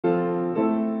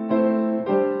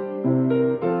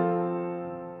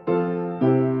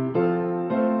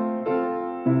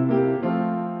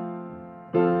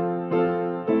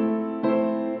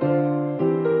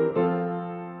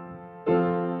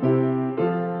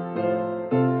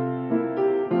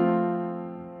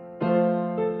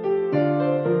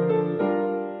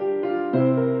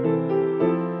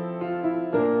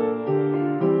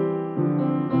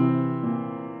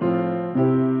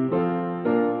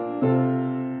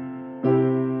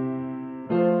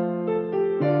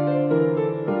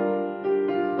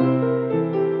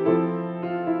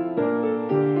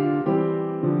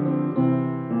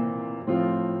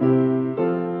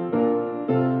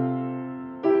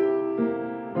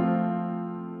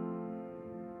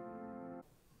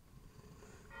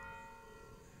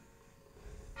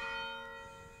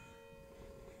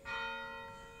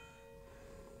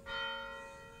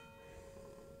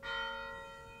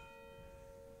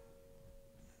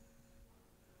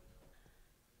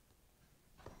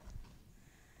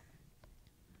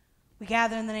We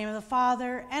gather in the name of the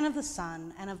Father, and of the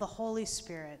Son, and of the Holy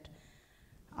Spirit.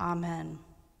 Amen.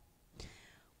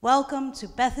 Welcome to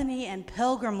Bethany and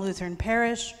Pilgrim Lutheran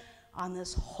Parish on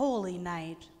this holy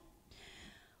night.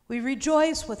 We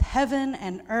rejoice with heaven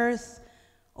and earth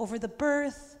over the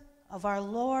birth of our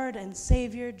Lord and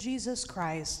Savior, Jesus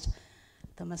Christ,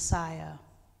 the Messiah.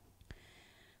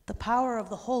 The power of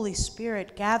the Holy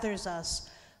Spirit gathers us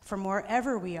from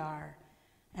wherever we are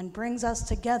and brings us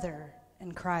together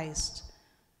in Christ.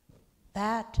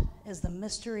 That is the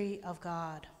mystery of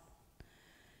God.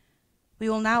 We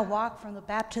will now walk from the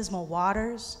baptismal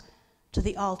waters to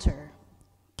the altar,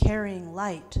 carrying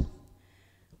light,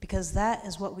 because that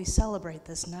is what we celebrate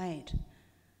this night,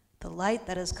 the light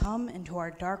that has come into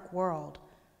our dark world,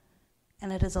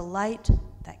 and it is a light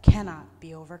that cannot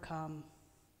be overcome.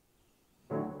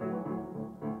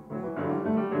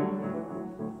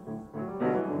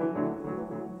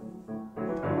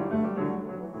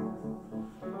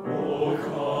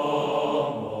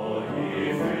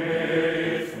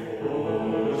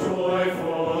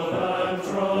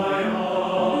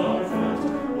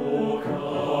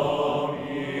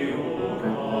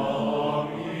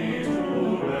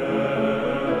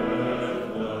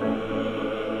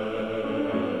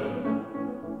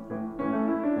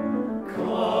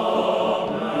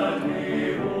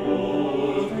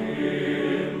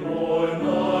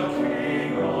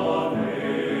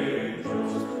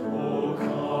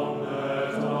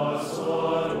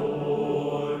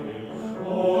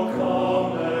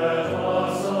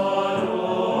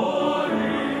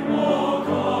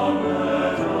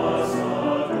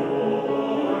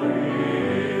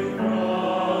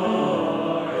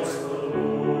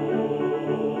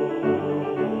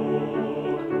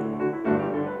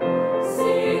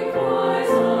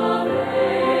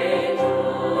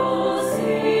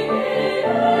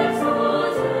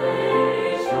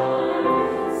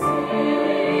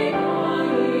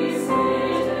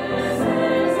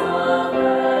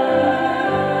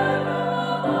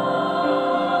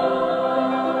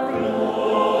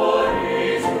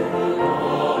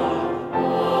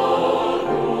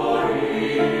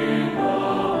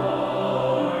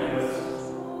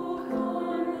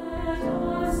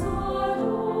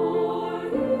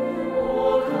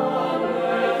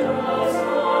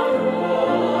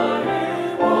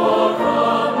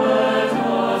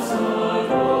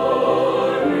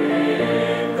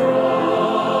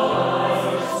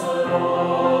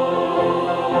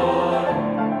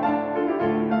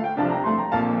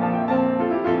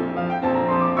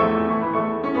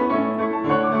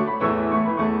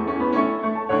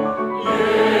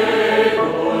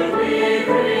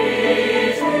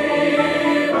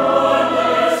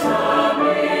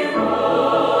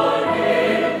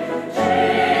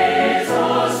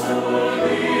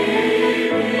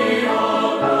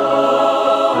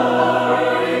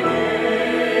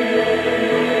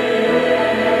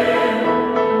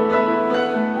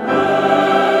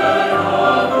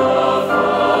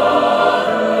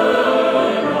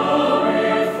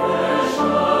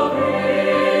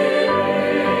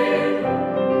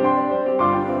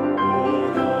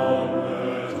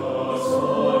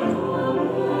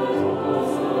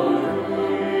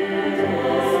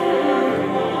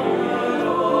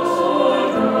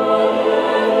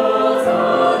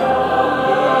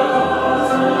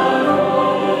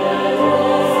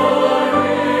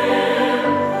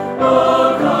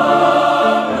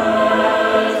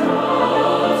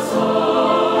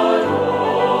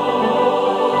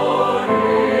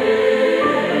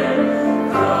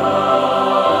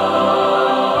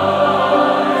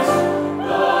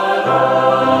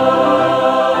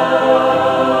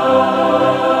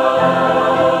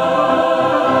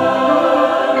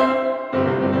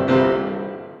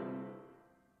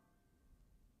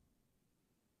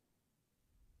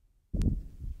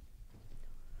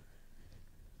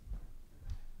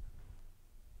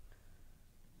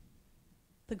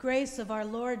 The grace of our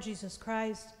Lord Jesus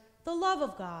Christ, the love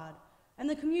of God, and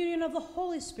the communion of the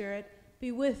Holy Spirit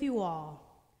be with you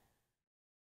all.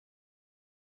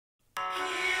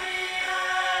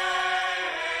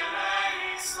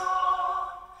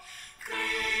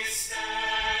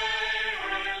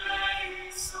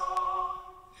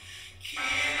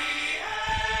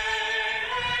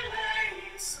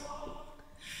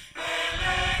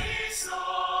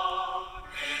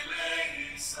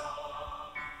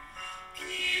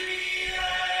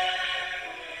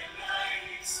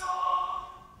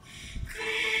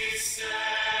 Christe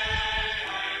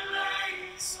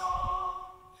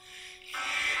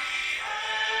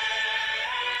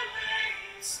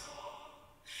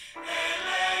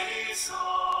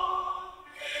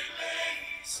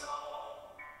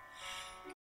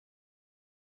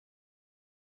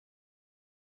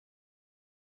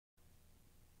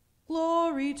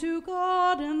Glory to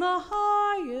God in the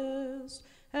highest,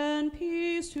 and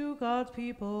peace to God's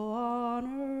people on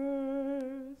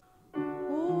earth.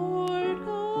 Lord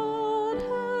God,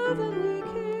 heavenly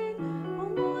King,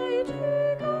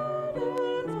 almighty God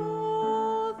and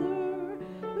Father,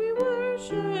 we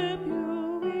worship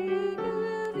you, we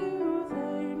give you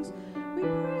thanks, we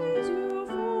praise you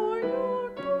for your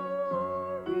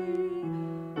glory.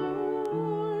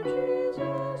 Lord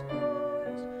Jesus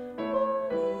Christ,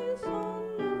 Holy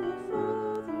Son of the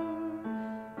Father,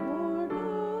 Lord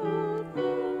God,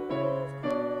 Lamb of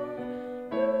God,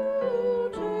 you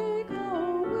take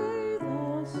away the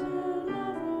sin of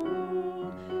the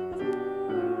world. Have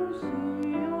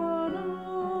mercy on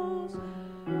us.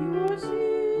 You are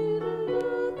seated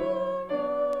at the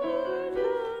right hand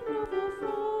of the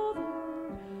Father.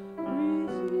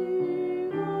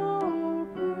 Receive our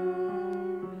prayer.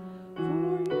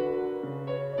 For you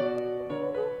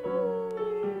are the Holy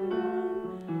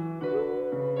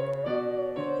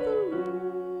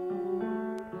One,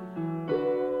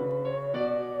 Lord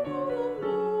of the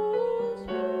Lord. Most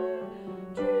High,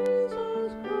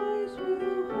 Jesus Christ with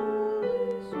the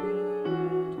Holy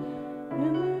Spirit,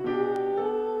 in the glory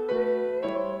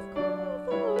of God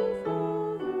the Father.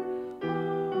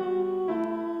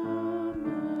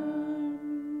 Amen.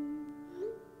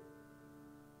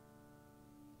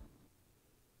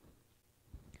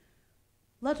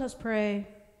 Let us pray.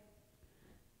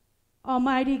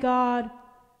 Almighty God,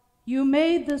 you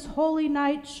made this holy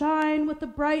night shine with the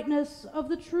brightness of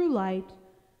the true light.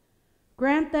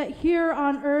 Grant that here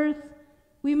on earth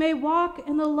we may walk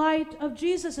in the light of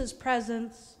Jesus'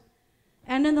 presence,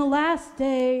 and in the last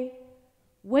day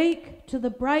wake to the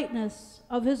brightness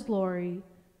of his glory,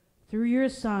 through your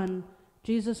Son,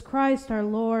 Jesus Christ our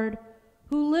Lord,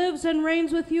 who lives and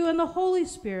reigns with you in the Holy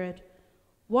Spirit,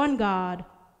 one God,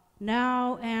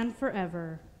 now and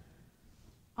forever.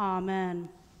 Amen.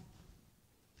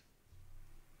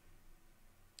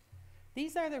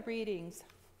 These are the readings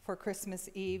for Christmas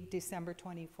Eve, December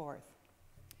 24th.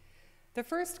 The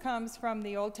first comes from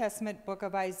the Old Testament book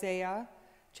of Isaiah,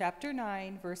 chapter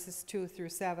 9, verses 2 through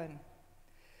 7.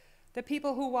 The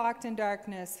people who walked in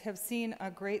darkness have seen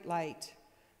a great light.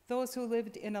 Those who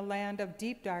lived in a land of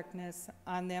deep darkness,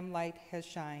 on them light has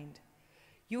shined.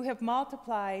 You have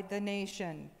multiplied the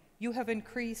nation. You have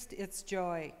increased its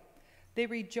joy. They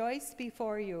rejoice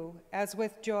before you as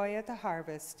with joy at the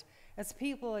harvest, as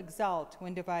people exult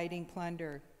when dividing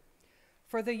plunder.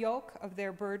 For the yoke of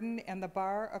their burden and the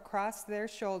bar across their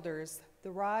shoulders,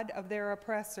 the rod of their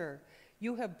oppressor,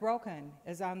 you have broken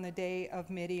as on the day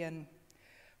of Midian.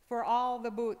 For all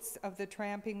the boots of the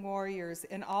tramping warriors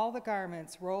and all the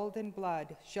garments rolled in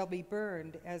blood shall be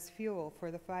burned as fuel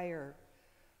for the fire.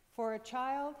 For a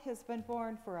child has been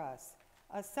born for us,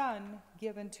 a son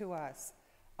given to us.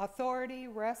 Authority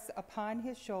rests upon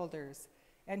his shoulders,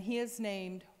 and he is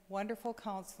named Wonderful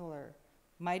Counselor,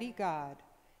 Mighty God,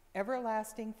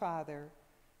 Everlasting Father,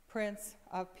 Prince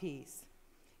of Peace.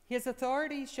 His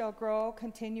authority shall grow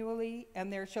continually,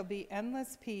 and there shall be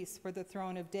endless peace for the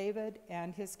throne of David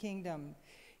and his kingdom.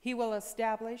 He will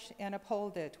establish and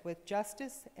uphold it with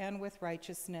justice and with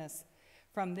righteousness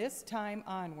from this time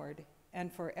onward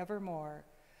and forevermore.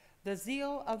 The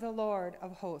zeal of the Lord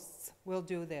of hosts will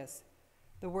do this.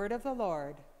 The word of the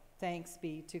Lord. Thanks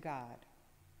be to God.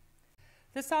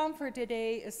 The psalm for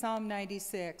today is Psalm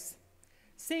 96.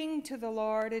 Sing to the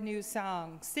Lord a new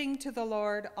song. Sing to the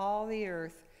Lord, all the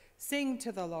earth. Sing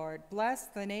to the Lord. Bless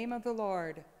the name of the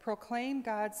Lord. Proclaim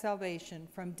God's salvation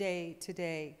from day to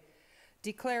day.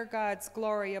 Declare God's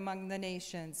glory among the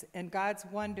nations and God's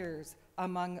wonders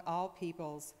among all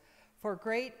peoples. For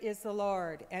great is the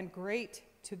Lord, and great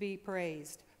to be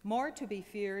praised, more to be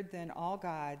feared than all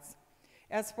gods.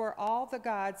 As for all the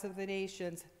gods of the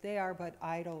nations, they are but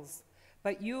idols.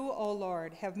 But you, O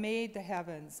Lord, have made the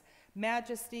heavens.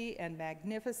 Majesty and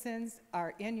magnificence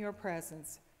are in your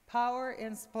presence. Power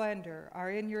and splendor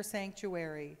are in your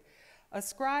sanctuary.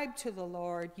 Ascribe to the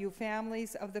Lord, you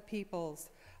families of the peoples.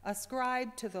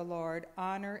 Ascribe to the Lord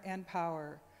honor and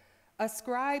power.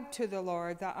 Ascribe to the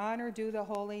Lord the honor due the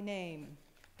holy name.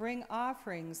 Bring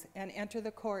offerings and enter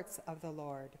the courts of the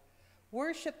Lord.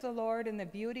 Worship the Lord in the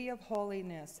beauty of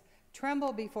holiness.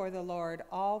 Tremble before the Lord,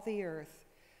 all the earth.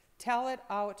 Tell it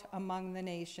out among the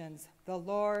nations. The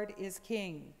Lord is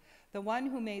King, the one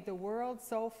who made the world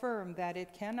so firm that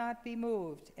it cannot be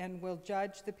moved and will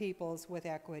judge the peoples with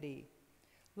equity.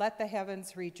 Let the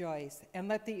heavens rejoice, and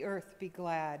let the earth be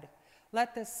glad.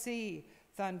 Let the sea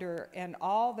thunder and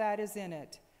all that is in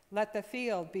it. Let the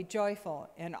field be joyful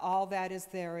and all that is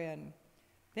therein.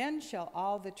 Then shall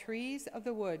all the trees of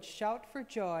the wood shout for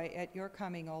joy at your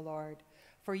coming, O Lord.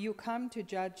 for you come to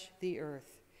judge the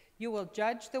earth. You will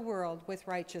judge the world with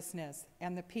righteousness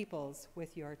and the peoples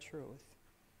with your truth.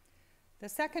 The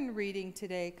second reading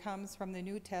today comes from the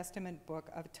New Testament book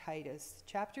of Titus,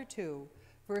 chapter 2,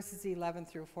 verses 11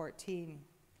 through 14.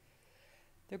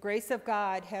 The grace of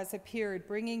God has appeared,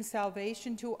 bringing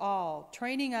salvation to all,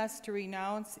 training us to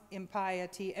renounce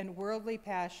impiety and worldly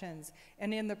passions,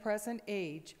 and in the present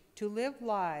age to live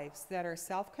lives that are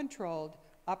self-controlled,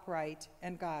 upright,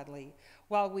 and godly,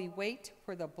 while we wait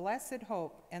for the blessed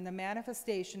hope and the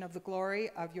manifestation of the glory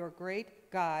of your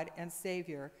great God and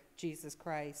Savior, Jesus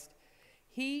Christ.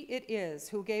 He it is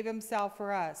who gave himself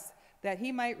for us, that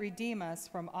he might redeem us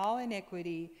from all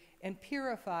iniquity and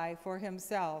purify for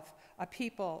himself a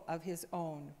people of his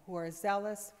own, who are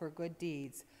zealous for good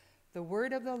deeds. The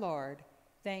word of the Lord.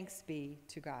 Thanks be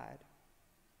to God.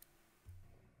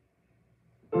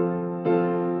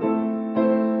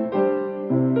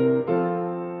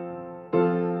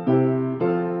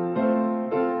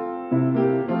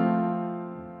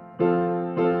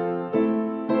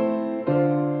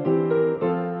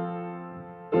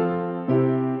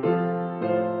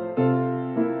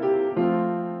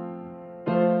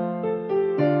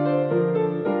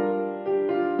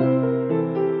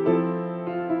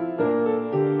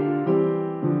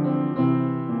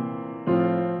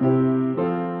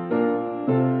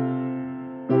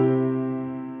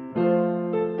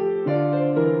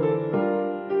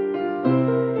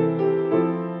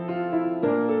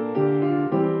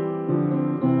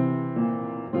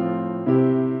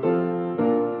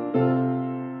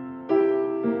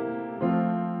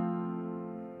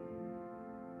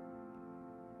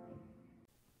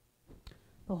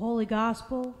 The Holy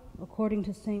Gospel according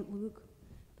to St. Luke,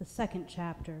 the 2nd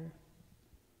chapter.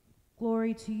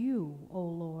 Glory to you, O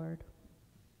Lord.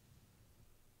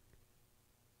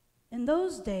 In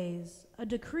those days, a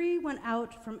decree went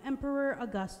out from Emperor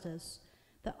Augustus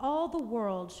that all the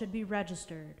world should be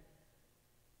registered.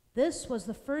 This was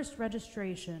the first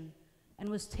registration and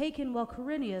was taken while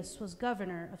Quirinius was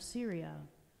governor of Syria.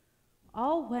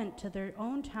 All went to their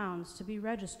own towns to be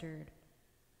registered.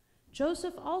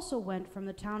 Joseph also went from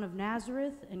the town of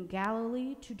Nazareth in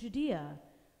Galilee to Judea,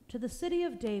 to the city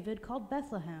of David called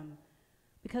Bethlehem,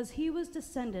 because he was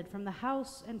descended from the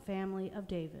house and family of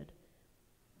David.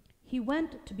 He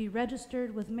went to be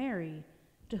registered with Mary,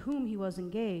 to whom he was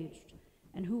engaged,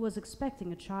 and who was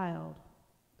expecting a child.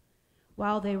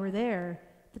 While they were there,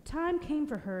 the time came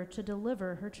for her to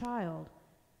deliver her child,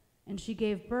 and she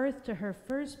gave birth to her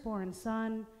firstborn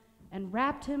son, and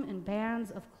wrapped him in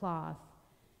bands of cloth,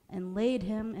 and laid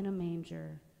him in a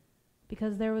manger,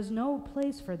 because there was no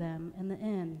place for them in the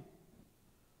inn.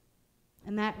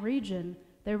 In that region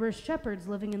there were shepherds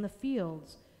living in the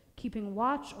fields, keeping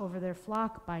watch over their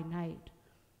flock by night.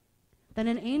 Then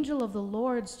an angel of the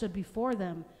Lord stood before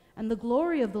them, and the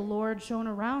glory of the Lord shone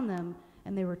around them,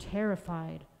 and they were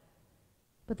terrified.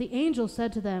 But the angel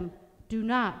said to them, "Do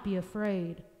not be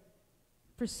afraid.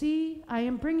 For see, I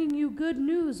am bringing you good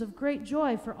news of great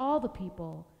joy for all the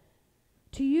people.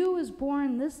 To you is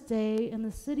born this day in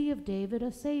the city of David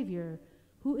a Savior,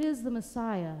 who is the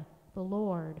Messiah, the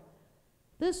Lord.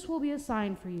 This will be a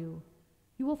sign for you.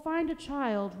 You will find a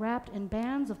child wrapped in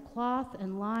bands of cloth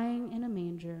and lying in a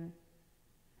manger."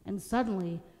 And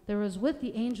suddenly there was with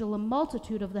the angel a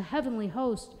multitude of the heavenly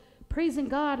host, praising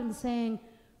God and saying,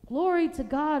 "Glory to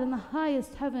God in the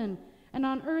highest heaven, and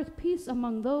on earth peace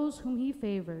among those whom he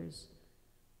favors."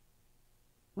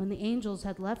 When the angels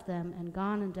had left them and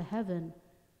gone into heaven,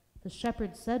 the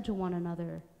shepherds said to one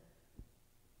another,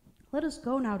 "Let us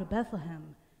go now to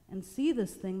Bethlehem and see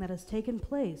this thing that has taken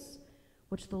place,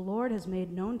 which the Lord has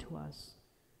made known to us."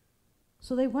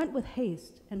 So they went with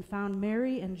haste and found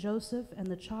Mary and Joseph and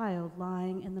the child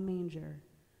lying in the manger.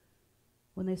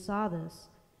 When they saw this,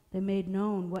 they made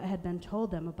known what had been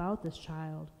told them about this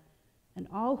child, and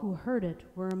all who heard it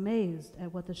were amazed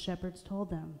at what the shepherds told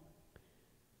them.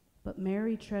 But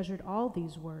Mary treasured all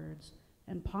these words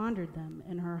and pondered them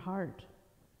in her heart.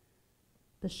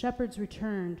 The shepherds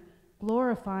returned,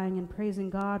 glorifying and praising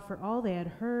God for all they had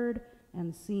heard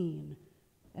and seen,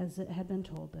 as it had been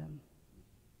told them.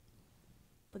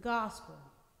 The Gospel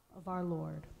of our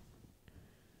Lord.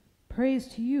 Praise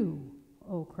to you,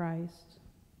 O Christ.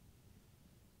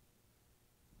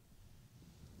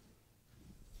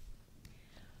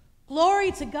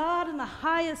 Glory to God in the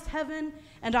highest heaven,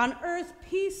 and on earth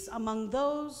peace among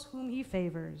those whom he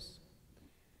favors.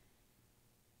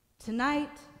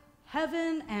 Tonight,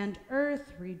 heaven and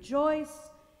earth rejoice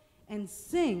and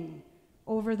sing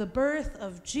over the birth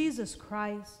of Jesus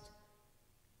Christ,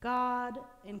 God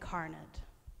incarnate.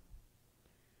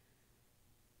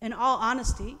 In all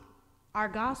honesty, Our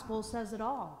gospel says it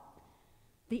all.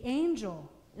 The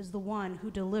angel is the one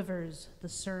who delivers the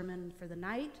sermon for the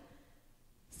night,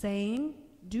 saying,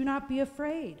 "Do not be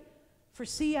afraid, for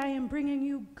see, I am bringing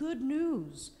you good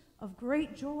news of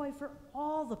great joy for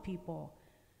all the people.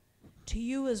 To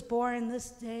you is born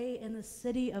this day in the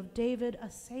city of David a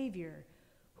Savior,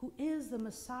 who is the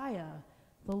Messiah,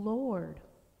 the Lord."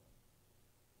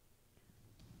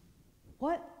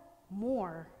 What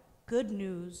more good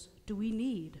news do we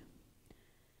need?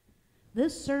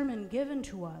 This sermon given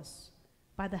to us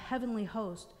by the heavenly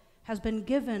host has been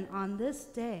given on this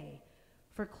day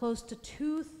for close to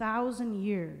 2,000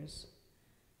 years,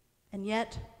 and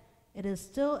yet it is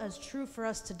still as true for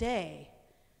us today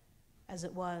as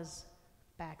it was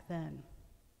back then.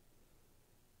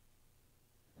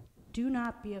 Do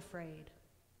not be afraid.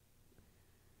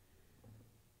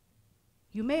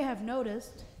 You may have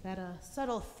noticed that a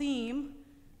subtle theme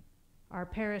our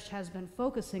parish has been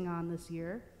focusing on this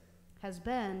year has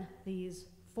been these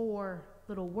 4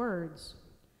 little words.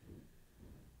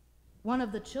 One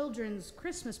of the children's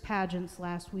Christmas pageants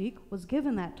last week was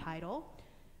given that title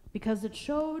because it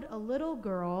showed a little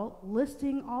girl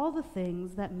listing all the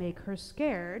things that make her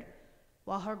scared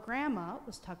while her grandma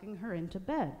was tucking her into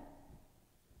bed.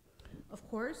 Of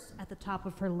course, at the top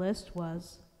of her list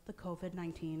was the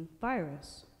COVID-19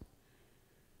 virus.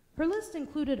 Her list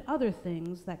included other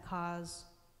things that cause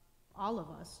all of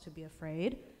us to be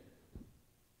afraid: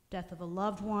 death of a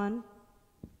loved one,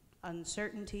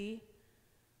 uncertainty,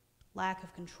 lack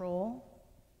of control.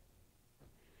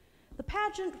 The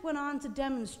pageant went on to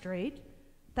demonstrate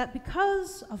that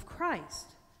because of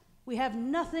Christ, we have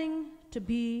nothing to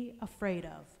be afraid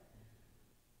of.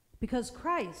 Because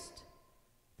Christ,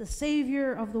 the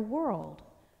Savior of the world,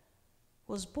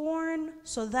 was born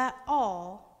so that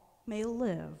all may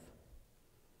live.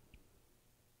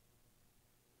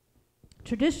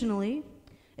 Traditionally,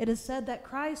 it is said that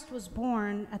Christ was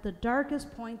born at the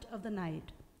darkest point of the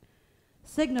night,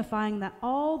 signifying that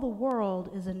all the world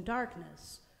is in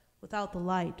darkness without the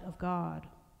light of God.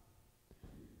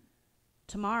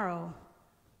 Tomorrow,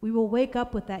 we will wake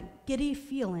up with that giddy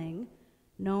feeling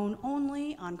known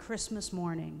only on Christmas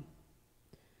morning,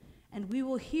 and we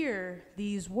will hear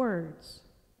these words: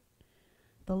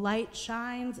 "The light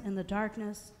shines in the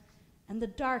darkness, and the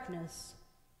darkness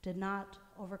did not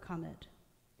overcome it.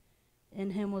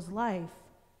 In him was life,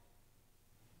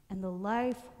 and the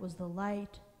life was the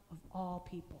light of all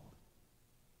people."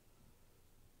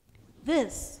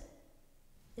 This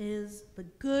is the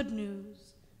good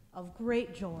news of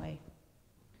great joy.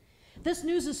 This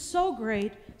news is so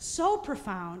great, so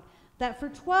profound, that for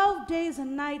 12 days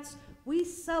and nights we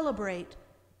celebrate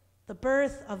the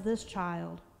birth of this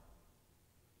child.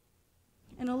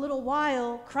 In a little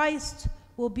while, Christ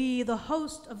will be the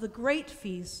host of the great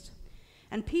feast,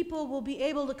 and people will be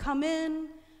able to come in,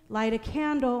 light a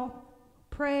candle,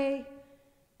 pray,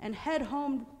 and head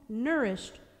home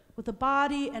nourished with the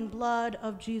body and blood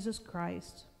of Jesus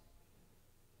Christ.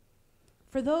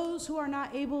 For those who are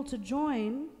not able to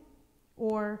join,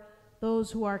 or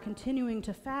those who are continuing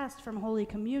to fast from Holy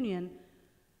Communion,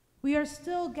 we are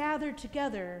still gathered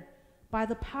together by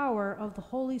the power of the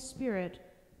Holy Spirit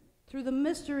through the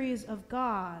mysteries of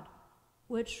God,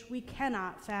 which we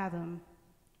cannot fathom.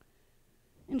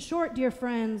 In short, dear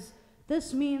friends,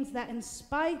 this means that in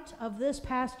spite of this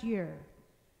past year,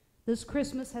 this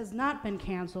Christmas has not been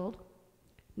canceled,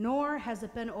 nor has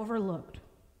it been overlooked.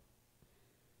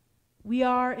 We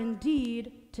are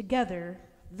indeed together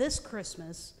this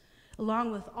Christmas,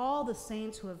 along with all the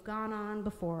saints who have gone on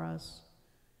before us.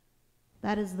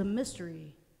 That is the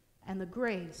mystery and the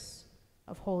grace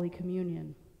of Holy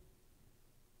Communion.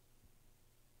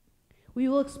 We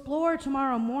will explore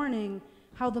tomorrow morning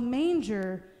how the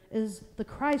manger is the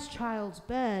Christ child's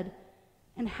bed,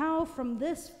 and how from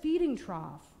this feeding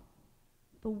trough,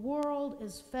 the world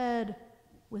is fed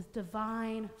with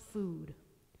divine food,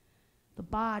 the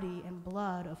body and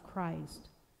blood of Christ.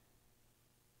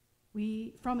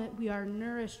 From it we are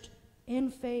nourished in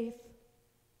faith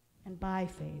and by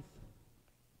faith.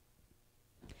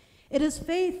 It is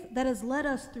faith that has led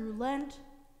us through Lent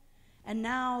and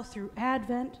now through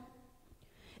Advent.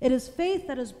 It is faith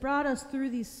that has brought us through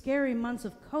these scary months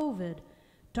of COVID,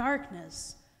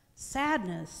 darkness,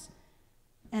 sadness,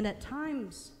 and at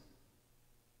times,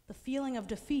 the feeling of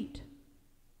defeat.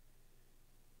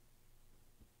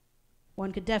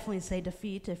 One could definitely say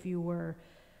defeat if you were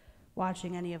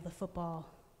watching any of the football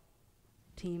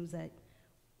teams that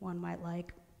one might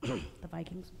like, the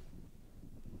Vikings.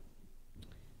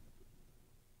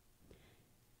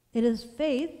 It is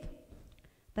faith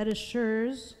that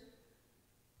assures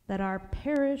that our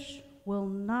parish will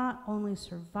not only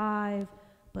survive,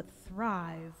 but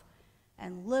thrive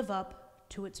and live up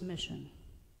to its mission.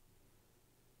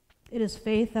 It is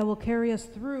faith that will carry us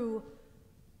through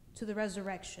to the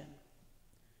resurrection,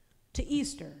 to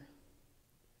Easter,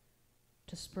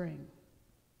 to spring.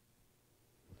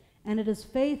 And it is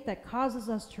faith that causes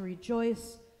us to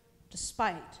rejoice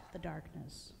despite the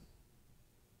darkness.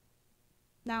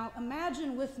 Now,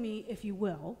 imagine with me, if you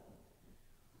will,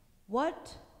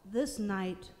 what this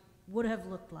night would have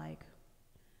looked like.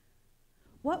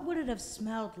 What would it have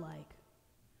smelled like,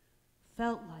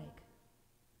 felt like,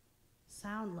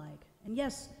 sound like? And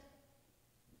yes,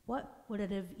 what would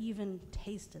it have even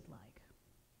tasted like?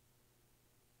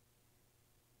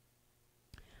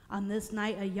 On this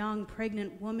night, a young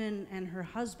pregnant woman and her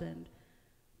husband,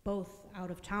 both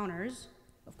out-of-towners,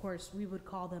 of course we would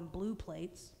call them blue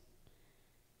plates,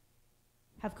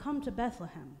 have come to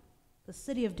Bethlehem, the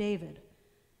city of David,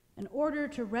 in order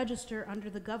to register under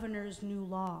the governor's new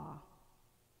law.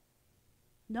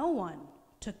 No one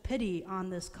took pity on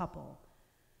this couple.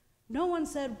 No one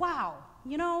said, wow,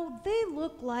 you know, they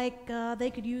look like they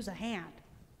could use a hand.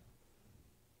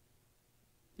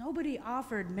 Nobody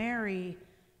offered Mary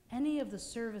any of the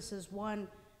services one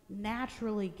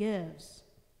naturally gives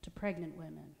to pregnant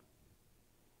women.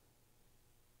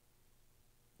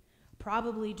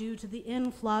 Probably due to the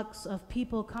influx of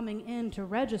people coming in to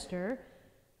register,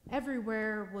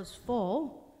 everywhere was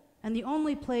full, and the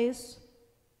only place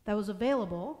that was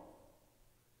available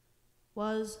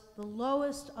was the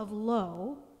lowest of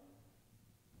low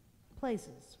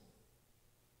places,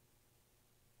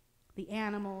 the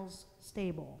animals'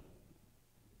 stable.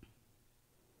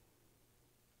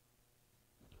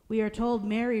 We are told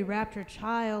Mary wrapped her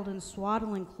child in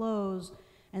swaddling clothes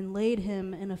and laid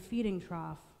him in a feeding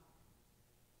trough.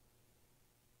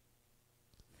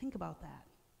 Think about that.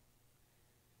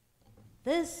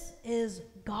 This is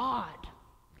God.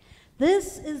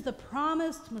 This is the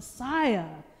promised Messiah,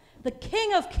 the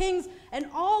King of Kings, and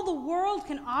all the world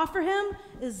can offer him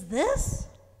is this?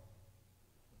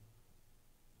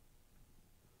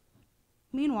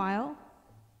 Meanwhile,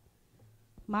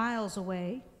 miles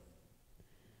away,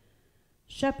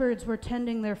 shepherds were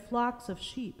tending their flocks of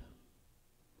sheep.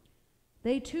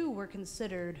 They too were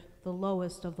considered the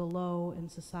lowest of the low in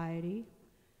society,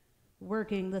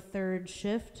 working the third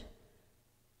shift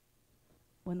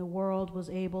when the world was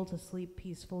able to sleep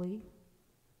peacefully.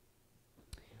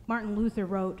 Martin Luther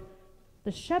wrote,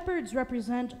 "The shepherds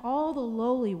represent all the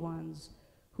lowly ones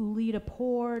who lead a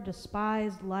poor,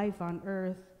 despised life on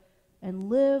earth and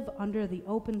live under the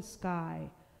open sky,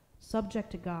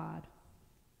 subject to God.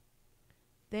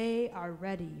 They are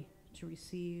ready to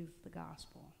receive the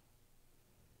gospel."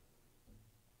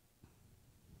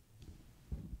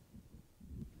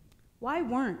 Why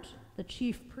weren't the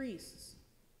chief priests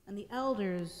and the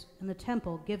elders in the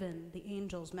temple given the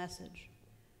angel's message?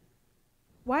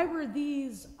 Why were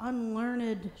these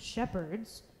unlearned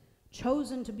shepherds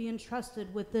chosen to be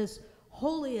entrusted with this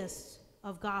holiest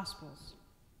of gospels?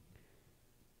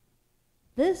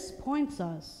 This points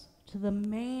us to the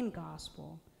main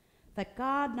gospel, that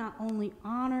God not only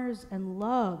honors and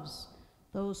loves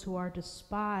those who are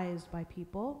despised by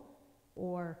people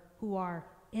or who are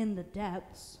in the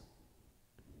depths,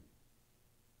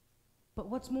 but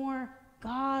what's more,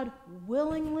 God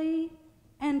willingly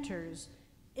enters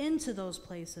into those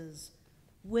places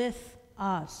with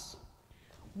us,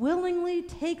 willingly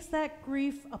takes that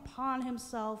grief upon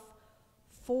himself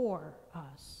for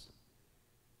us.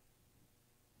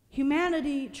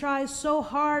 Humanity tries so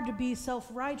hard to be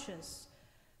self-righteous,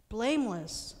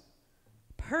 blameless,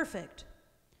 perfect,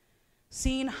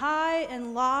 seen high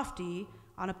and lofty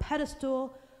on a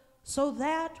pedestal so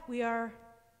that we are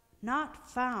not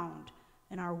found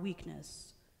in our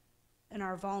weakness and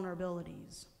our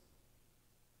vulnerabilities.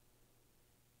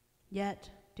 Yet,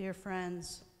 dear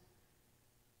friends,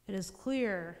 it is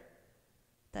clear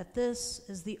that this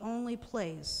is the only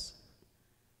place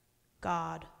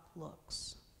God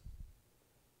looks.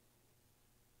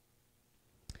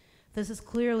 This is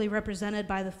clearly represented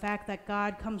by the fact that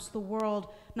God comes to the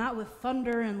world not with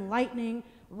thunder and lightning,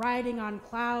 riding on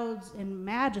clouds in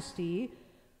majesty,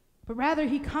 but rather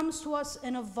he comes to us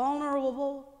in a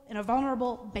vulnerable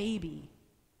baby.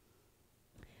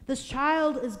 This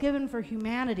child is given for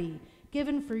humanity,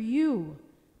 given for you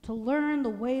to learn the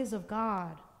ways of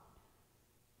God,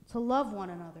 to love one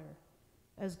another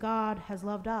as God has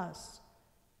loved us,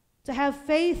 to have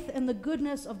faith in the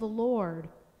goodness of the Lord,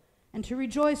 and to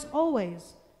rejoice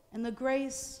always in the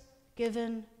grace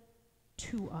given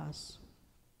to us.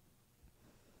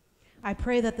 I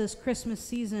pray that this Christmas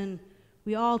season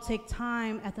we all take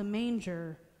time at the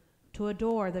manger to to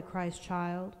adore the Christ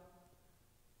child,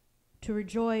 to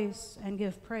rejoice and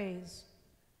give praise,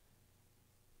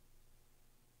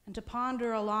 and to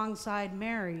ponder alongside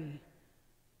Mary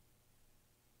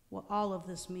what all of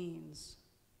this means.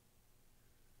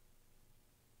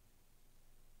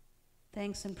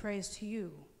 Thanks and praise to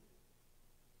you,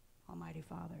 Almighty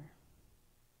Father.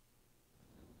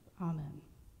 Amen.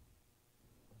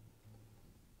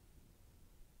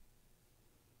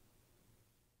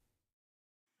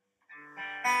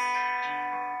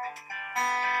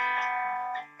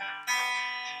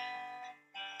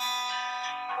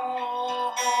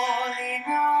 O holy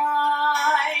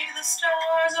night, the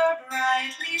stars are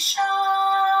brightly shining.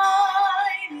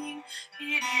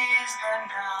 It is the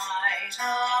night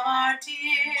of our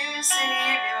dear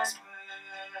Savior's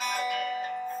birth.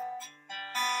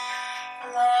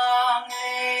 Long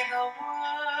lay the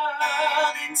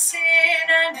world in sin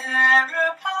and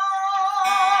error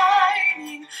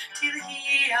pining, till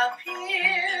he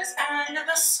appears and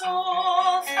the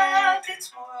soul felt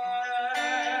its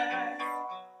worth.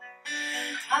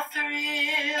 A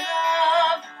thrill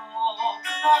of hope,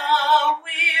 the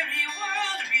weary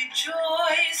world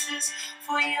rejoices,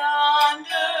 for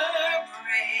yonder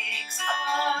breaks a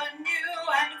new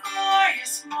and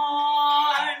glorious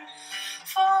morn.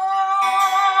 Fall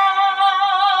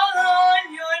on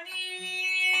your knees,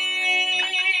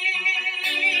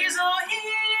 oh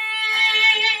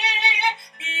hear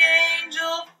the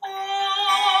angel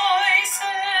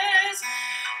voices,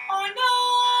 oh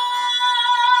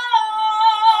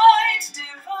night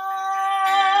divine,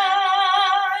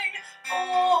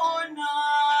 oh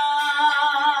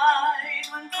night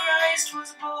when Christ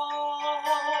was born,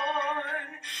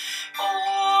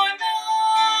 oh night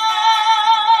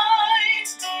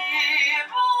divine,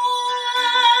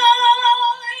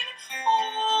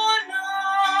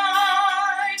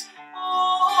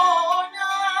 oh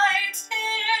night divine.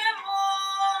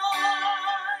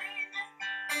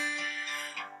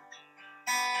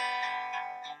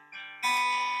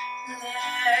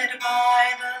 Led by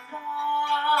the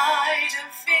light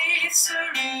of faith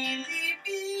serenely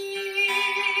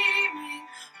beaming,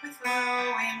 with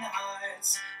glowing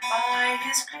hearts by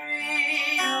his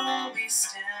cradle we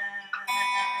stand.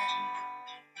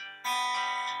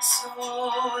 So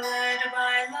led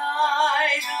by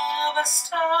light of a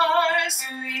star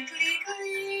sweetly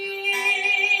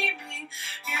gleaming,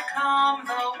 here come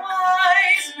the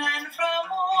wise men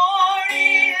from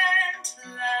Orient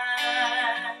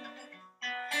land.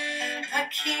 The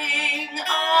King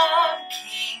of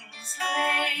Kings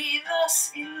lay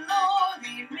thus in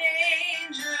lowly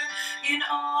manger, in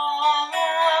all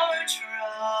our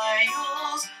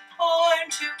trials born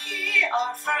to be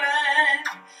our friend.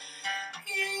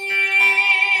 He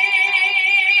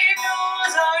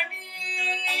knows our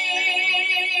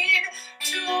need,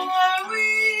 to our weakness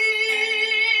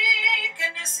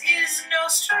is no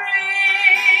stranger.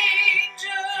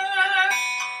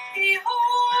 Behold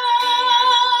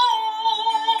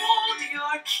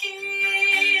your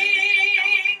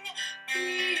King,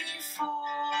 before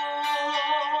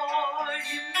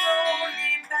him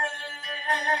lowly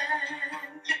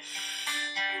bend.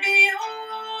 Behold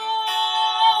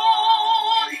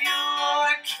your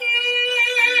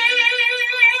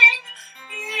King,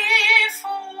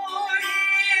 before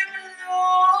him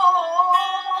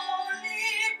lowly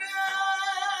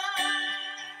bend.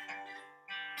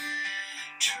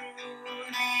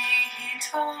 Truly he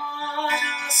taught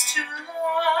us to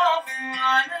love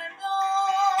one another.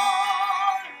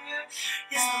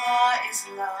 His law is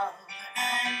love,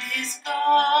 and his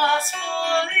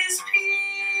gospel is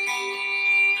peace.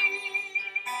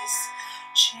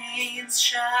 Chains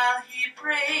shall he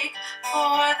break,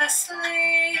 for the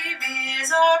slave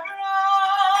is our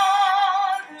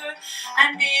brother,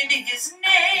 and in his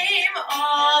name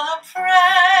all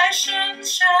oppression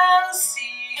shall cease.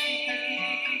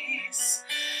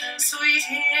 Sweet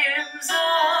hymns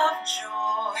of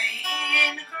joy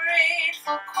in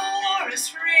grateful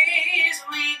chorus raise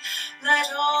we, let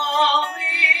all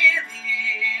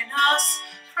within us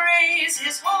praise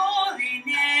his holy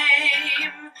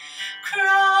name. Christ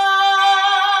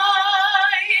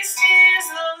is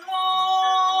the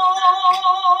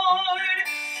Lord,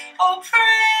 oh praise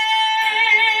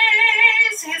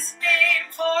his name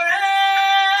forever.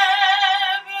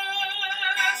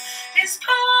 His power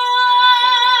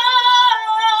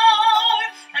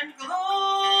and glory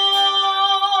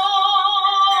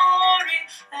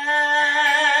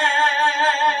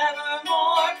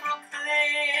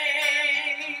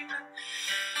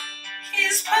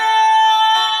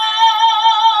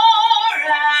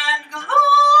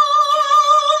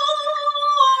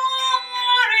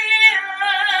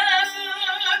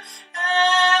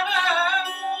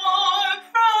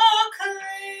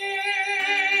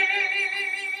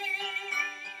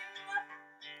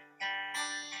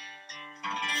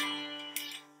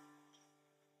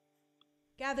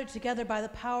Gathered together by the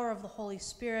power of the Holy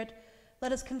Spirit,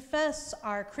 let us confess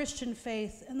our Christian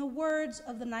faith in the words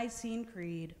of the Nicene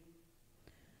Creed.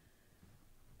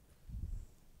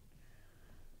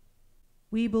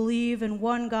 We believe in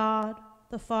one God,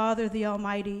 the Father, the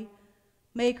Almighty,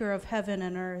 maker of heaven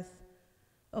and earth,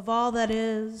 of all that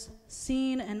is,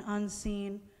 seen and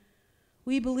unseen.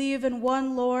 We believe in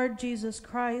one Lord Jesus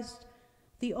Christ,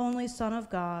 the only Son of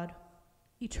God,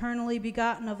 eternally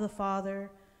begotten of the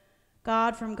Father,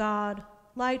 God from God,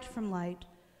 light from light,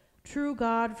 true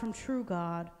God from true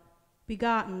God,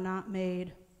 begotten, not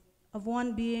made, of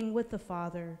one being with the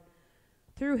Father.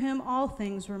 Through him all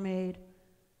things were made.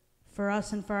 For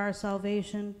us and for our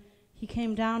salvation, he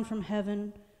came down from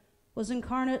heaven, was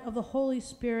incarnate of the Holy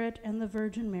Spirit and the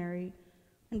Virgin Mary,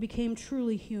 and became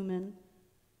truly human.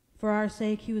 For our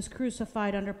sake he was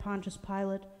crucified under Pontius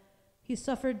Pilate. He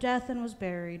suffered death and was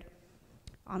buried.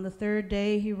 On the third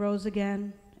day he rose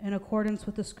again, in accordance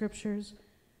with the Scriptures.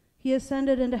 He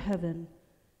ascended into heaven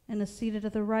and is seated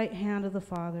at the right hand of the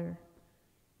Father.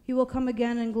 He will come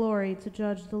again in glory to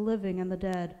judge the living and the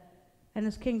dead, and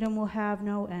his kingdom will have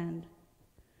no end.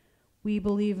 We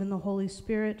believe in the Holy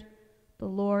Spirit, the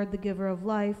Lord, the giver of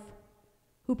life,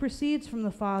 who proceeds from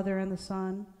the Father and the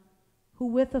Son, who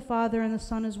with the Father and the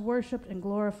Son is worshipped and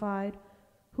glorified,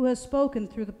 who has spoken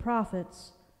through the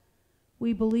prophets.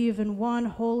 We believe in one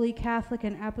holy Catholic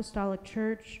and Apostolic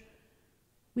Church.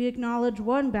 We acknowledge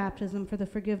one baptism for the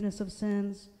forgiveness of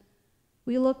sins.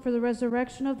 We look for the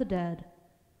resurrection of the dead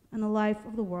and the life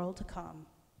of the world to come.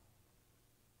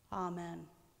 Amen.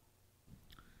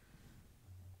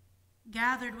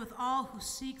 Gathered with all who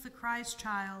seek the Christ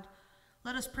child,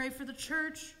 let us pray for the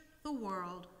church, the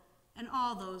world, and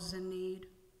all those in need.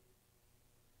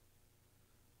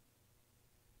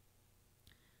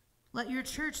 Let your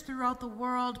church throughout the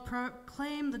world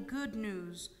proclaim the good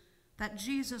news that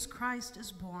Jesus Christ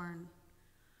is born.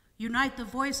 Unite the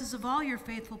voices of all your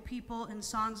faithful people in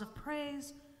songs of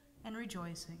praise and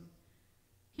rejoicing.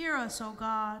 Hear us, O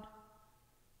God.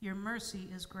 Your mercy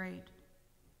is great.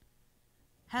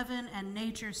 Heaven and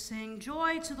nature sing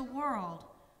joy to the world.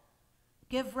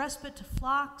 Give respite to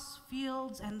flocks,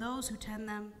 fields, and those who tend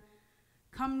them.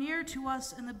 Come near to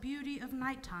us in the beauty of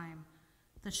nighttime,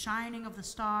 the shining of the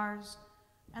stars,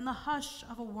 and the hush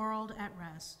of a world at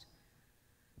rest.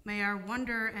 May our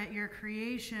wonder at your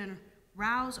creation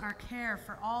rouse our care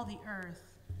for all the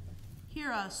earth.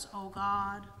 Hear us, O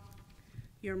God.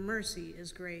 Your mercy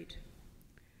is great.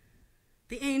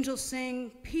 The angels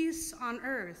sing, peace on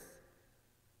earth.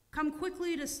 Come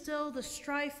quickly to still the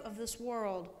strife of this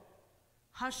world.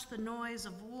 Hush the noise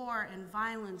of war and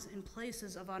violence in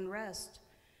places of unrest.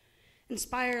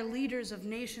 Inspire leaders of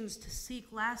nations to seek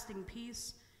lasting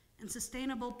peace and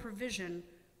sustainable provision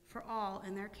for all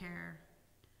in their care.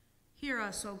 Hear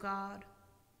us, O God.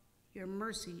 Your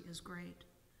mercy is great.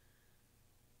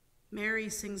 Mary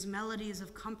sings melodies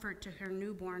of comfort to her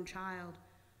newborn child.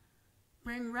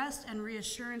 Bring rest and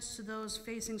reassurance to those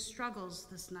facing struggles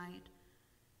this night.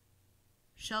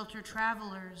 Shelter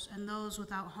travelers and those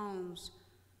without homes.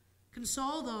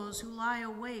 Console those who lie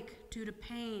awake due to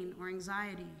pain or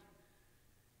anxiety.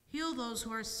 Heal those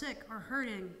who are sick or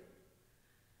hurting.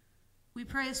 We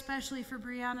pray especially for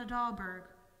Brianna Dahlberg,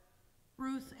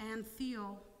 Ruth Ann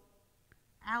Thiel,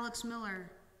 Alex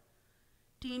Miller,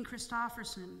 Dean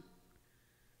Christofferson,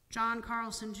 John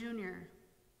Carlson Jr.,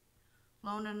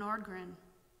 Lona Nordgren,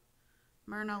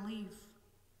 Myrna Leaf,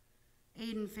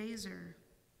 Aiden Fazer,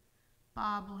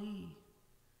 Bob Lee,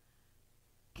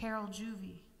 Carol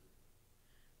Juvie,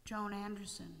 Joan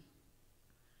Anderson,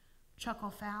 Chuck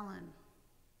O'Fallon,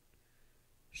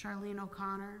 Charlene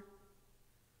O'Connor,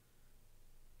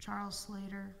 Charles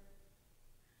Slater,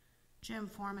 Jim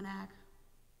Formanak,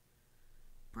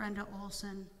 Brenda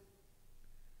Olson,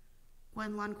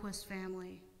 Gwen Lundquist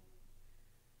family,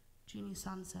 Jeannie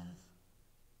Sunseth,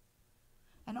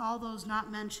 and all those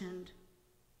not mentioned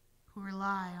who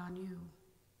rely on you.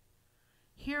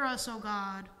 Hear us, O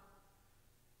God.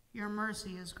 Your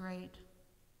mercy is great.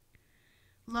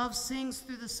 Love sings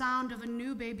through the sound of a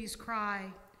new baby's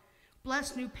cry.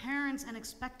 Bless new parents and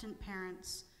expectant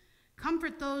parents.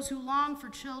 Comfort those who long for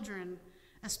children,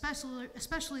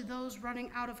 especially those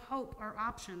running out of hope or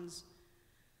options.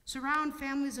 Surround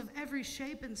families of every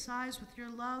shape and size with your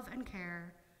love and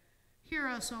care. Hear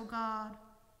us, O God.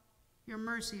 Your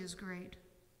mercy is great.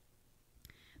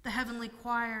 The heavenly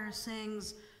choir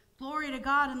sings, glory to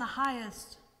God in the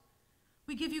highest.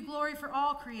 We give you glory for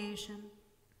all creation.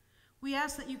 We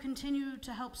ask that you continue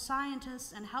to help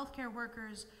scientists and healthcare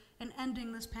workers in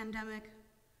ending this pandemic.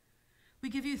 We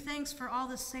give you thanks for all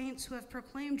the saints who have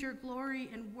proclaimed your glory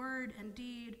in word and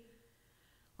deed.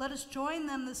 Let us join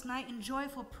them this night in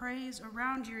joyful praise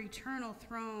around your eternal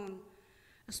throne,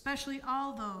 especially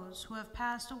all those who have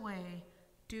passed away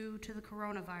due to the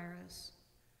coronavirus.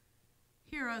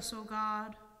 Hear us, O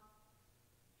God.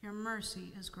 Your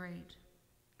mercy is great.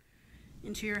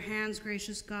 Into your hands,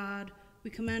 gracious God, we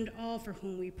commend all for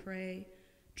whom we pray,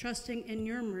 trusting in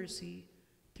your mercy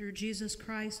through Jesus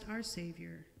Christ, our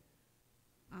Savior.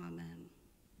 Amen.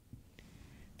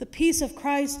 The peace of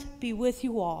Christ be with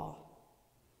you all.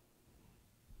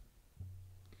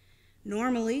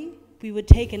 Normally, we would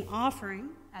take an offering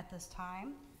at this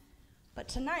time, but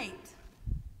tonight,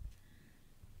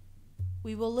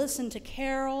 we will listen to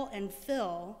Carol and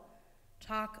Phil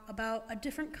talk about a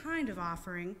different kind of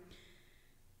offering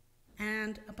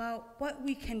and about what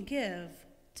we can give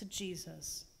to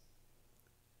Jesus.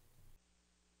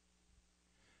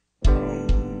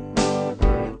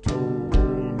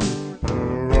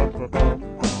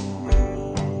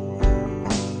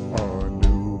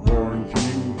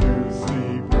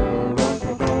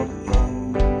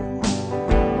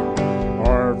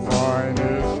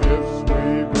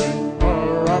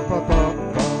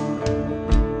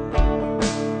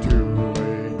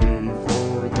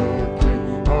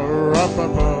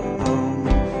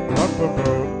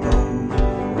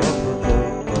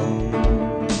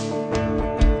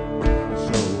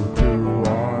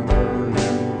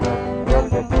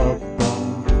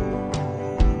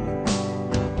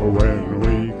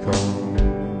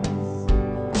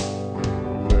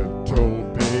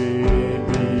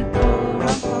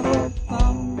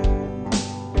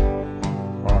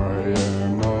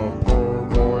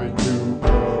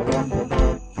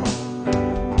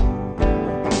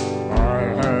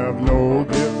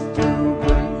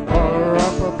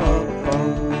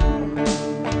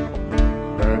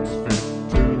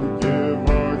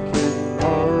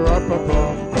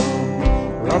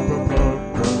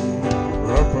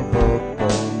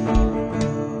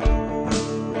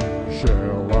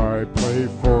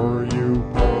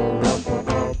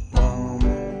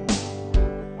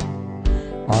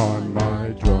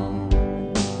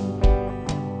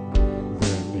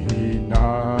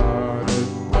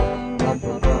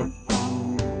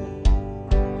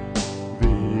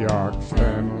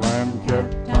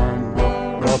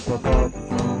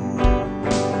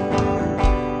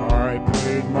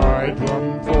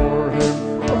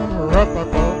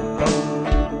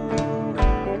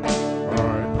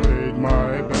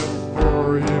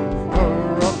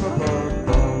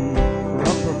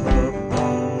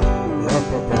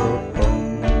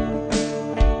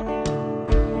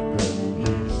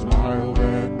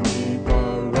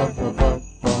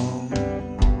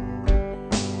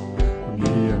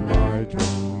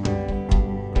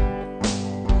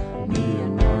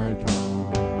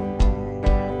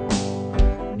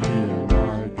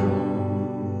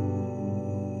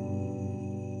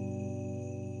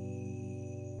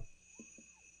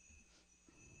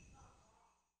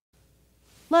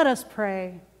 Let us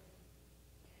pray.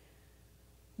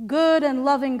 Good and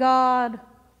loving God,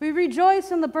 we rejoice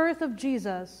in the birth of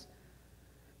Jesus,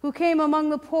 who came among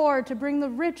the poor to bring the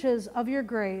riches of your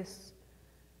grace.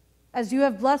 As you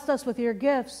have blessed us with your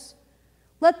gifts,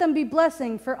 let them be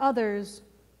blessing for others.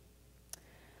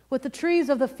 With the trees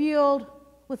of the field,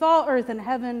 with all earth and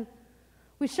heaven,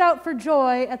 we shout for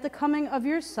joy at the coming of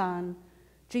your Son,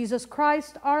 Jesus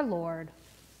Christ our Lord.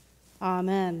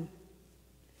 Amen.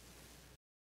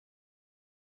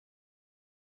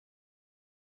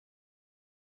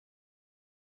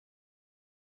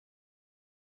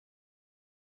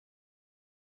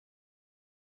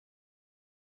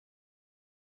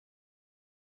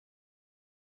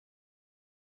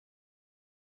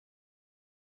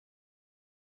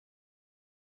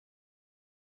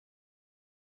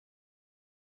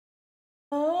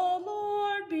 The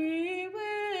Lord be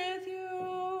with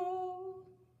you.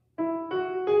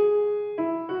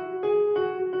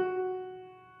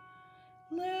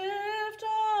 Lift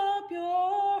up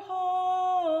your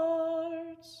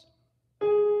hearts.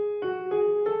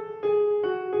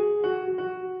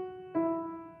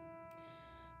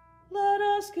 Let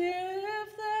us give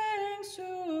thanks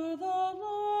to the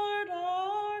Lord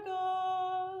our God.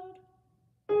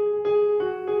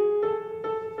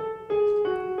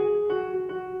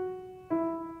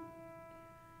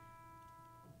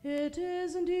 It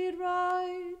is indeed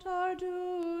right, our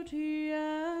duty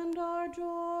and our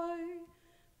joy,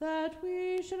 that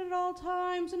we should at all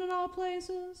times and in all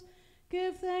places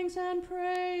give thanks and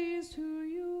praise to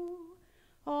you,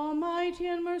 Almighty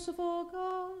and merciful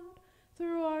God,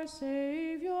 through our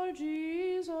Savior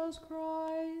Jesus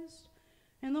Christ.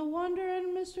 In the wonder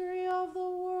and mystery of the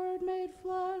Word made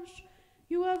flesh,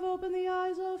 you have opened the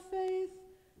eyes of faith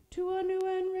to a new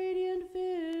and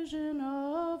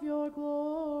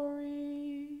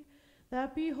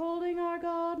that beholding our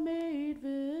God made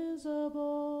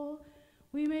visible,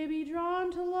 we may be drawn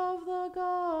to love the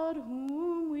God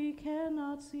whom we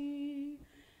cannot see.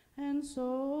 And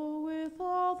so with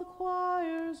all the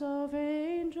choirs of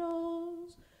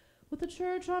angels, with the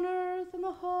church on earth and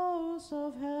the hosts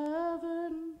of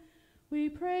heaven, we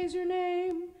praise your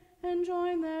name and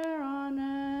join their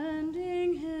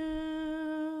unending hymn.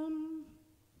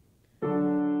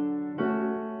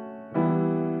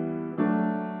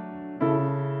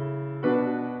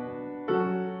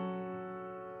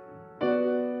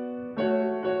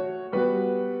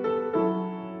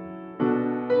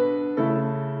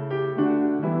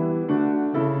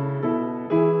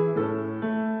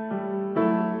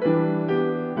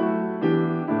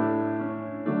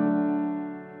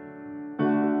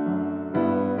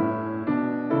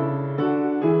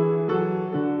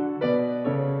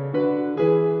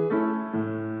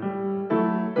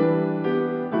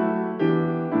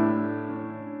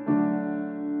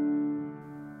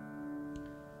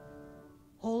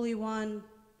 Holy One,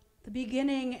 the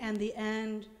beginning and the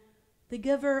end, the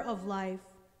giver of life,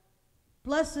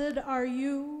 blessed are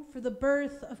you for the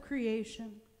birth of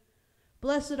creation.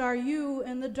 Blessed are you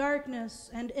in the darkness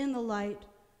and in the light.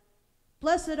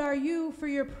 Blessed are you for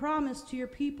your promise to your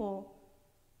people.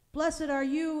 Blessed are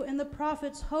you in the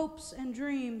prophet's hopes and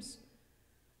dreams.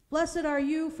 Blessed are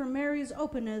you for Mary's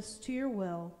openness to your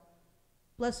will.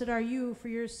 Blessed are you for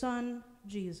your Son,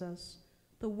 Jesus,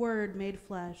 the Word made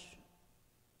flesh.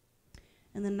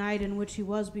 In the night in which he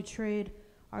was betrayed,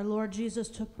 our Lord Jesus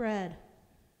took bread,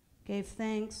 gave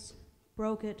thanks,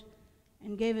 broke it,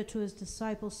 and gave it to his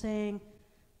disciples, saying,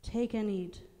 "Take and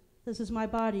eat. This is my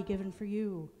body given for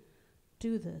you.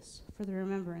 Do this for the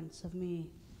remembrance of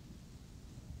me."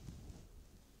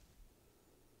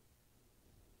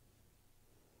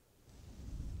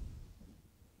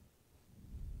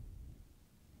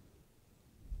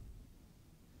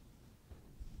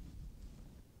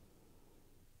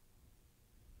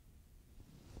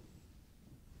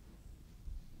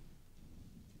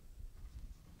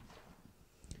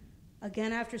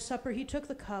 Again, after supper, he took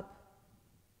the cup,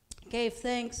 gave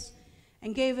thanks,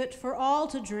 and gave it for all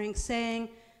to drink, saying,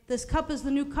 "This cup is the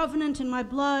new covenant in my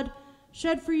blood,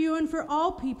 shed for you and for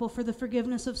all people for the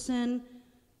forgiveness of sin.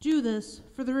 Do this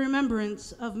for the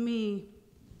remembrance of me."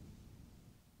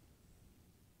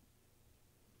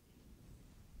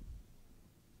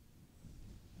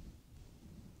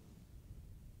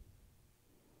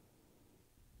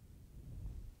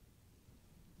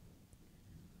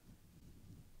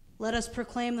 Let us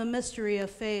proclaim the mystery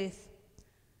of faith.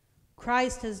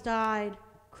 Christ has died,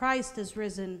 Christ is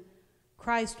risen,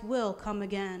 Christ will come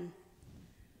again.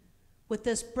 With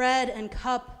this bread and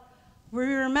cup, we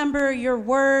remember your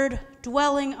word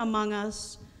dwelling among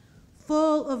us,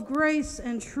 full of grace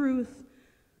and truth.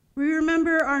 We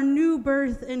remember our new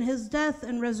birth in his death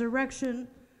and resurrection.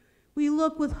 We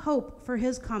look with hope for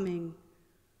his coming.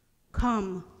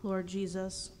 Come, Lord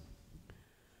Jesus.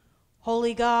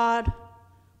 Holy God,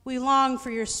 we long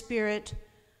for your Spirit.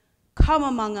 Come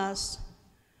among us.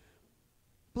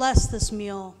 Bless this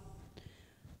meal.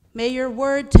 May your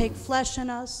word take flesh in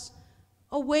us.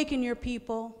 Awaken your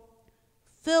people.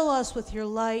 Fill us with your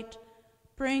light.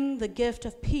 Bring the gift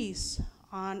of peace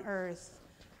on earth.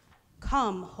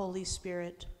 Come, Holy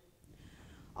Spirit.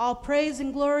 All praise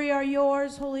and glory are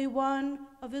yours, Holy One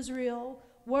of Israel,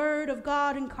 Word of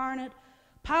God incarnate,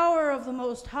 power of the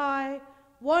Most High,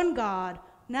 one God,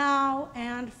 now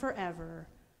and forever.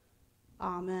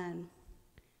 Amen.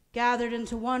 Gathered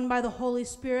into one by the Holy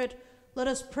Spirit, let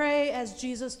us pray as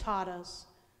Jesus taught us.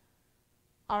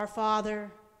 Our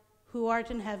Father, who art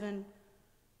in heaven,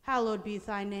 hallowed be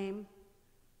thy name.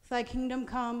 Thy kingdom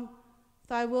come,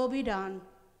 thy will be done,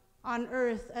 on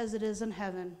earth as it is in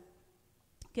heaven.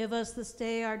 Give us this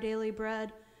day our daily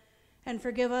bread, and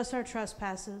forgive us our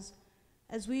trespasses,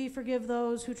 as we forgive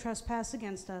those who trespass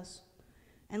against us.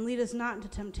 And lead us not into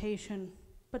temptation,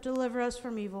 but deliver us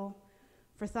from evil.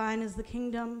 For thine is the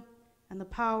kingdom, and the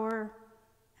power,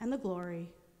 and the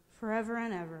glory, forever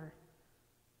and ever.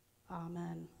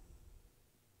 Amen.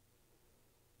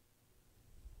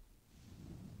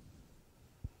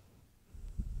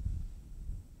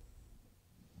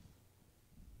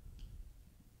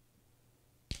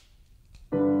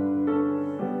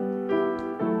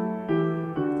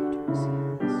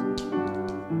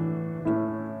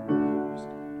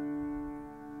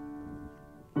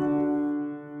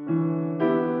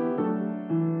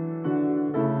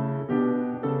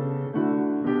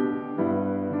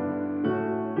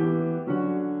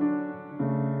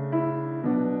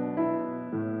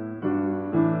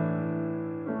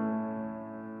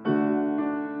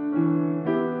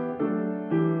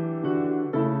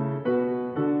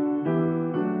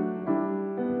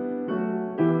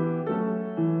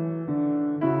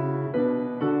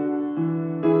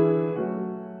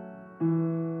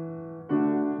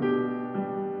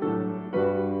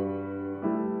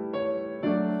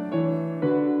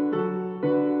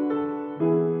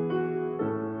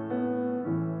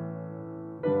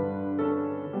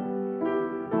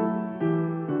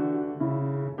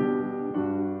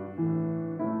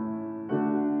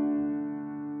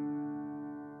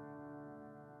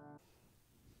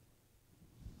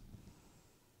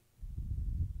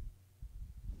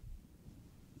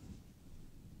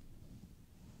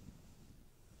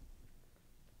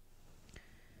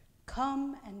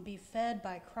 Come and be fed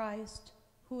by Christ,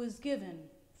 who is given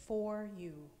for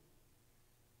you.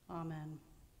 Amen.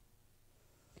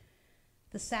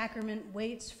 The sacrament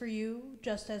waits for you,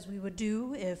 just as we would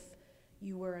do if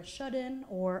you were a shut-in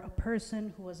or a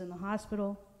person who was in the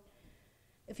hospital.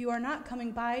 If you are not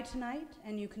coming by tonight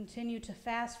and you continue to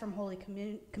fast from Holy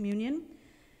Communion,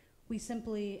 we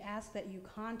simply ask that you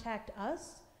contact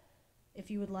us if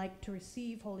you would like to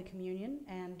receive Holy Communion,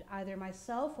 and either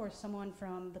myself or someone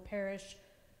from the parish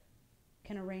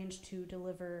can arrange to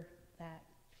deliver that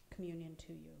communion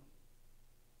to you.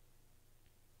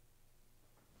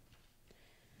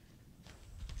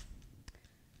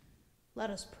 Let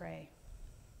us pray.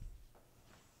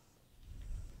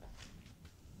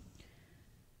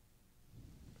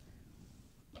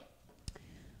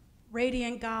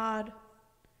 Radiant God,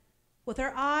 with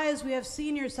our eyes we have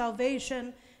seen your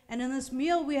salvation, and in this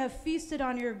meal we have feasted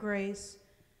on your grace.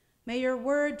 May your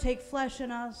word take flesh in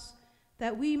us,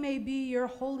 that we may be your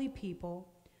holy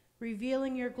people,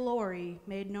 revealing your glory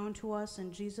made known to us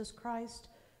in Jesus Christ,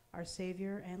 our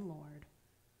Savior and Lord.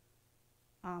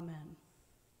 Amen.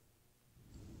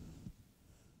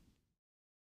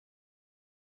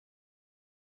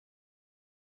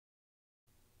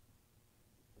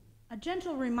 A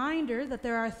gentle reminder that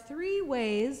there are 3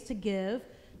 ways to give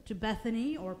to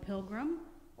Bethany or Pilgrim,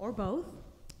 or both.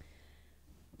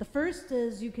 The first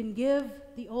is you can give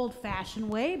the old-fashioned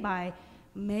way by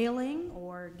mailing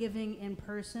or giving in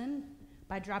person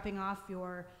by dropping off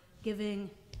your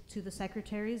giving to the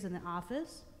secretaries in the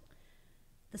office.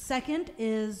 The second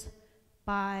is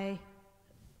by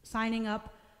signing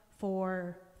up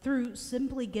through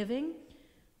Simply Giving.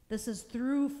 This is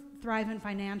through Thrive in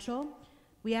Financial.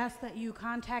 We ask that you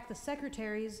contact the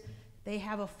secretaries. They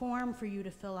have a form for you to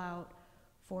fill out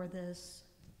for this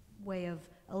way of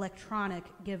electronic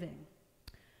giving.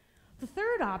 The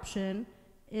third option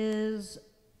is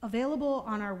available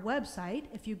on our website.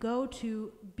 If you go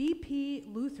to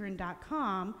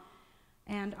bplutheran.com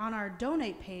and on our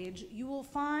donate page, you will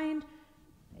find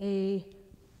a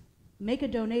make a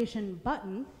donation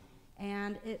button,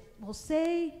 and it will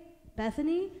say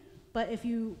Bethany, but if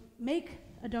you make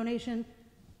a donation,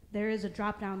 there is a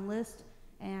drop-down list,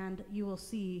 and you will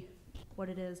see what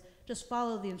it is. Just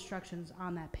follow the instructions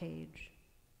on that page.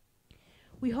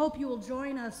 We hope you will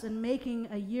join us in making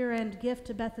a year-end gift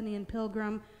to Bethany and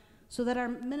Pilgrim so that our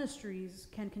ministries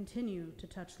can continue to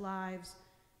touch lives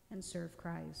and serve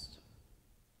Christ.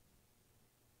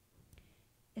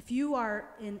 If you are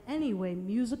in any way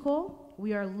musical,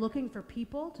 we are looking for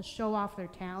people to show off their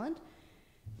talent.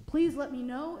 Please let me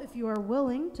know if you are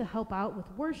willing to help out with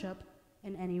worship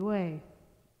in any way.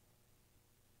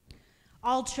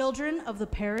 All children of the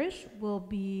parish will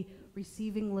be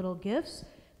receiving little gifts.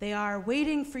 They are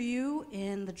waiting for you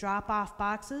in the drop-off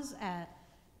boxes at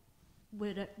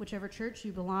whichever church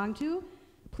you belong to.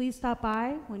 Please stop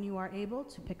by when you are able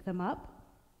to pick them up.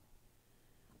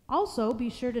 Also, be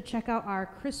sure to check out our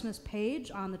Christmas page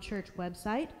on the church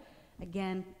website.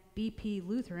 Again,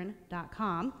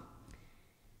 bplutheran.com.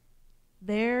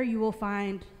 There you will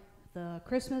find the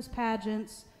Christmas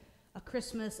pageants, a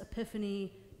Christmas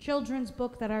Epiphany children's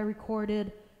book that I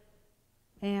recorded,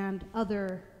 and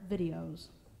other videos.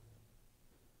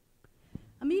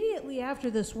 Immediately after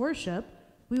this worship,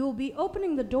 we will be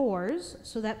opening the doors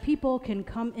so that people can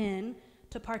come in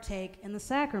to partake in the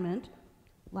sacrament,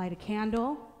 light a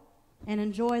candle, and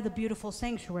enjoy the beautiful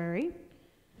sanctuary.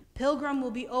 Pilgrim will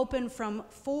be open from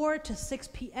 4 to 6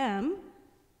 p.m.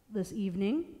 this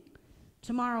evening.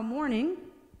 Tomorrow morning,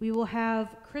 we will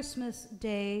have Christmas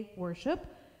Day worship,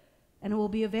 and it will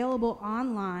be available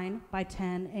online by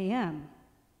 10 a.m.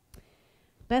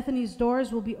 Bethany's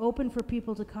doors will be open for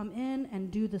people to come in and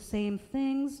do the same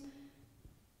things.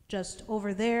 Just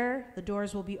over there, the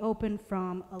doors will be open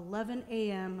from 11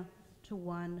 a.m. to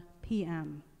 1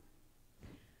 p.m.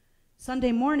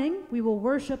 Sunday morning, we will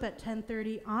worship at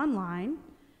 10:30 online.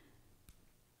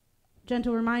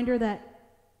 Gentle reminder that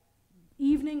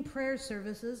evening prayer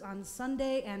services on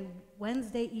Sunday and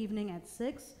Wednesday evening at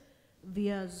 6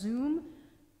 via Zoom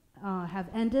have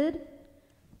ended.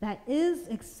 That is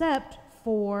except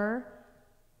for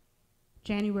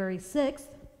January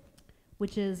 6th,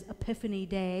 which is Epiphany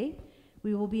Day.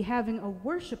 We will be having a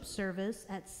worship service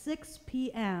at 6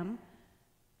 p.m.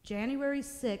 January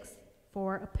 6th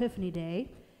for Epiphany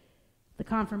Day. The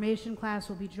confirmation class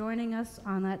will be joining us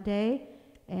on that day,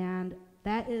 and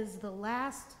that is the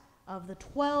last of the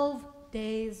 12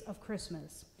 days of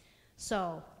Christmas.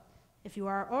 So, if you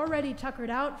are already tuckered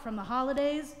out from the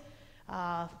holidays,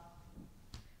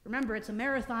 remember it's a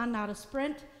marathon, not a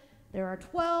sprint. There are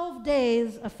 12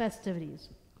 days of festivities.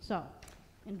 So,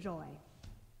 enjoy.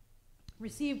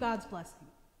 Receive God's blessing.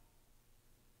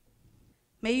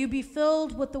 May you be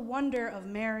filled with the wonder of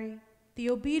Mary, the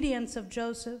obedience of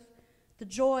Joseph, the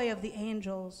joy of the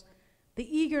angels,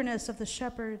 the eagerness of the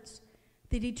shepherds,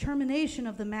 the determination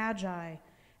of the Magi,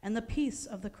 and the peace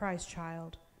of the Christ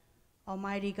child.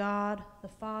 Almighty God, the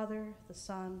Father, the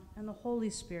Son, and the Holy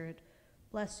Spirit,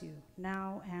 bless you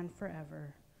now and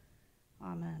forever.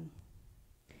 Amen.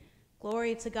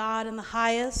 Glory to God in the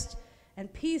highest,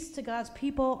 and peace to God's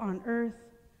people on earth.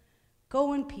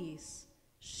 Go in peace.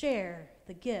 Share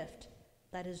the gift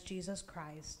that is Jesus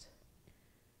Christ.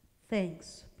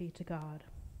 Thanks be to God.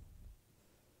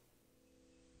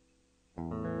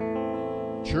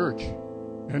 Church,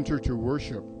 enter to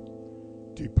worship.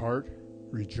 Depart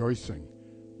rejoicing.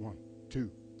 1, 2,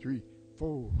 3,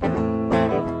 4.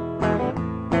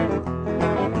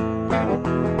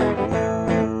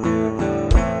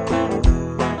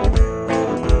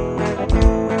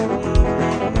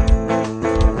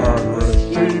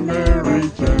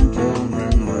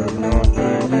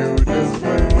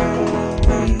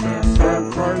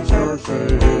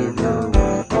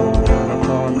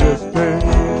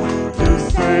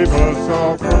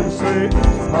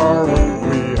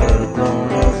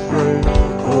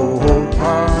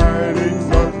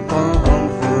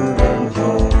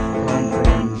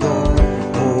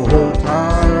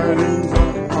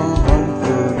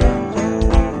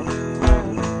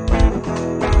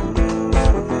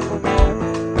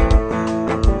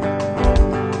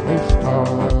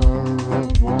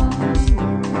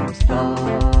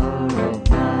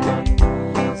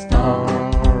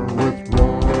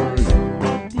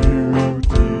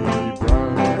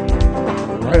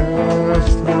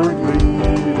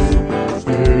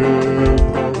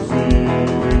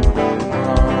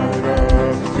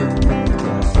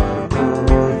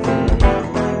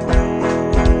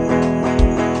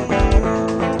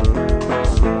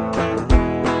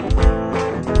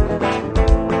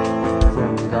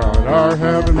 Our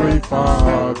Heavenly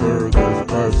Father, this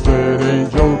blessed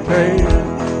angel came,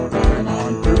 and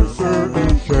unto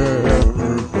certain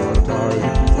shepherds the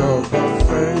tidings of the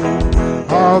same,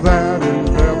 how that